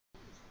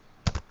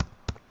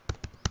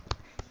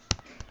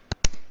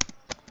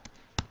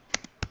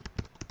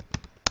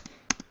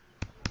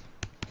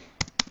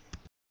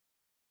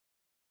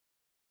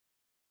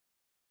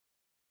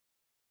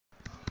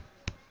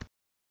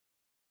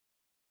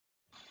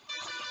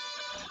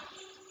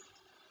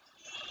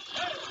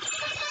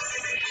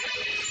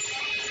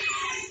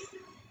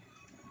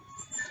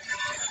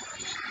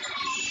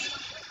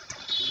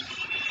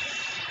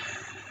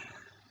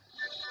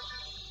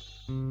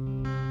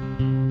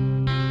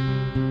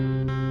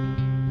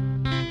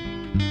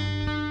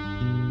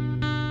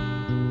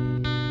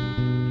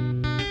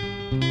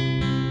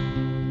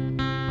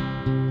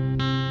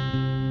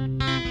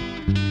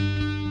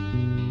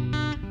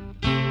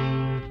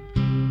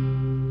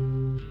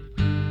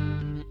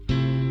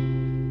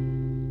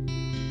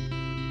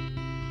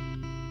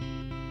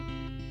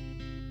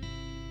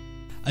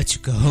I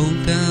took a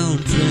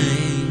hometown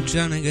train,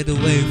 trying to get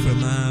away from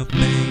my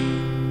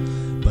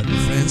pain. But my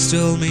friends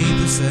told me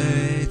to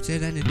say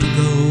that I need to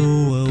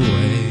go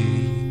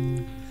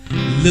away.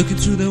 Looking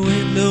through the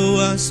window,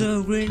 I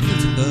saw green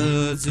fields and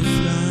birds who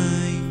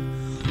fly.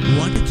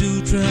 Wanted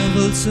to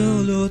travel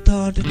solo,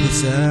 thought it was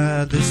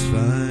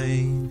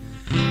satisfying.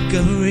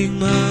 Covering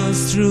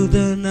miles through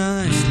the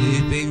night,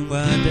 sleeping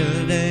by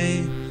the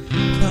day.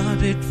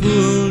 Thought it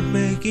would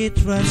make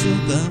it right, so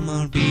come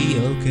on, be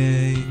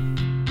okay.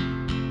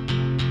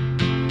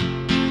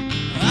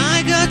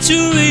 I got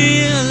to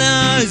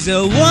realize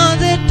I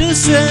wanted to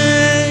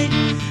say,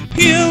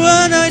 hear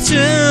what I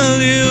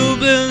tell you,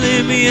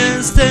 believe me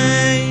and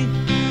stay.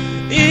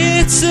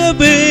 It's a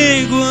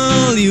big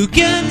world, you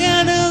can't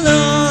get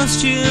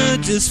lost, you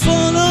just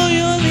follow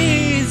your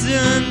leads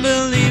and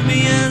believe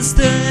me and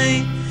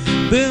stay.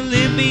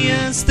 Believe me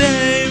and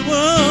stay,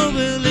 whoa,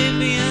 believe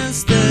me and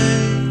stay.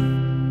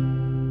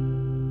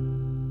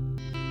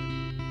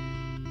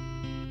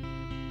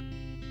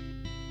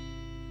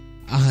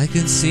 I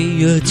can see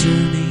your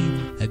journey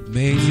had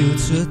made you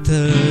so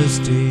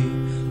thirsty.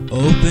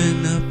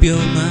 Open up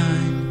your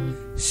mind,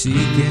 seek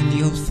and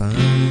you'll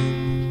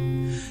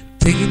find.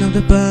 Thinking of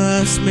the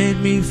past made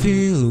me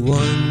feel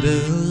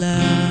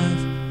wonderland.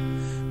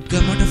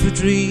 Come out of a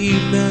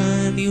dream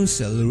and you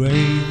shall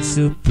reign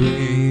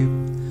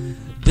supreme.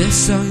 This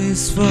song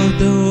is for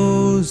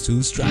those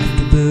who strive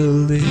to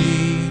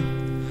believe.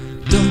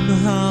 Don't know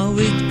how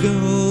it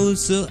goes,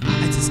 so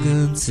I just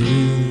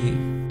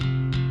continue.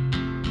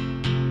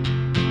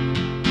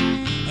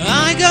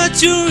 I got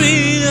to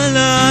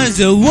realize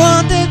I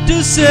wanted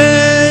to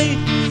say,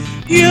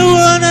 you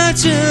wanna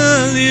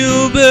tell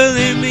you,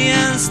 believe me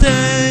and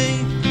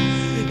stay.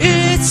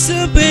 It's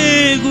a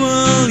big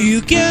world,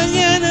 you can't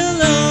get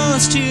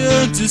lost, you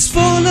just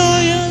follow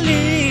your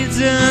leads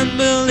and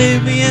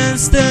believe me and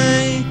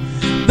stay.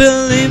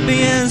 Believe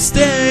me and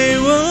stay,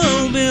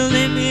 whoa,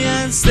 believe me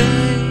and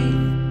stay.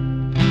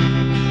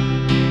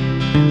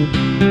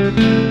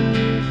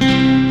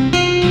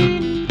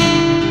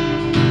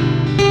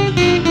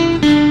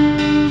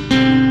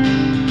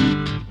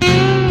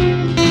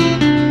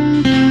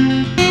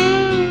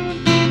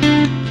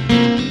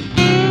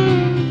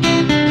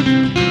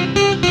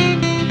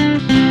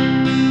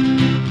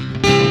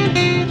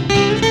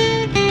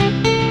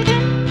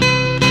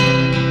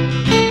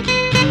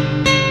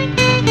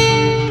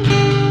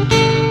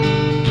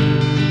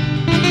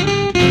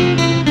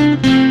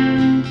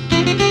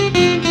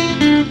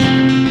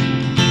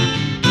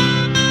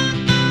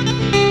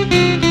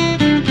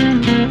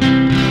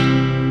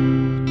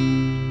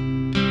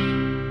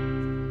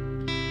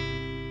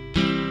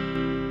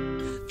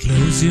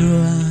 Close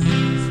your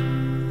eyes,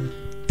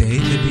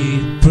 take a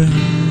deep breath.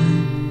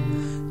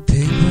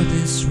 Think what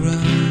is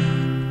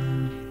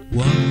right,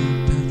 walk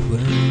that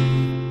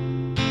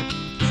way.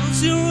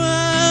 Close your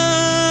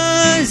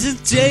eyes and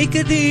take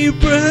a deep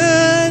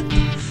breath.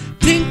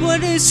 Think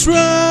what is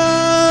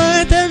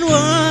right and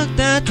walk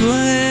that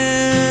way.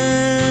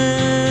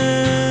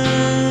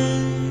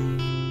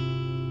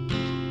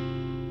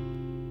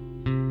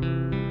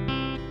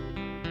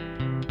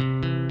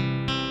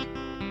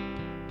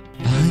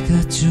 I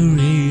got to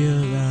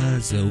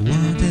realize I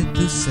wanted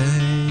to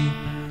say,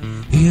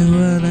 hear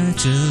what I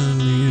tell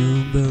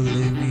you,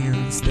 believe me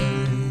and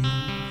stay.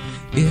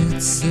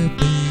 It's a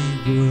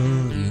big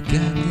world, you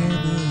can't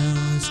get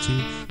lost, you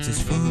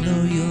just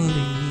follow your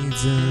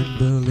leads and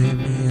believe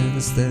me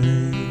and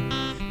stay.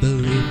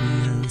 Believe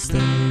me and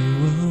stay.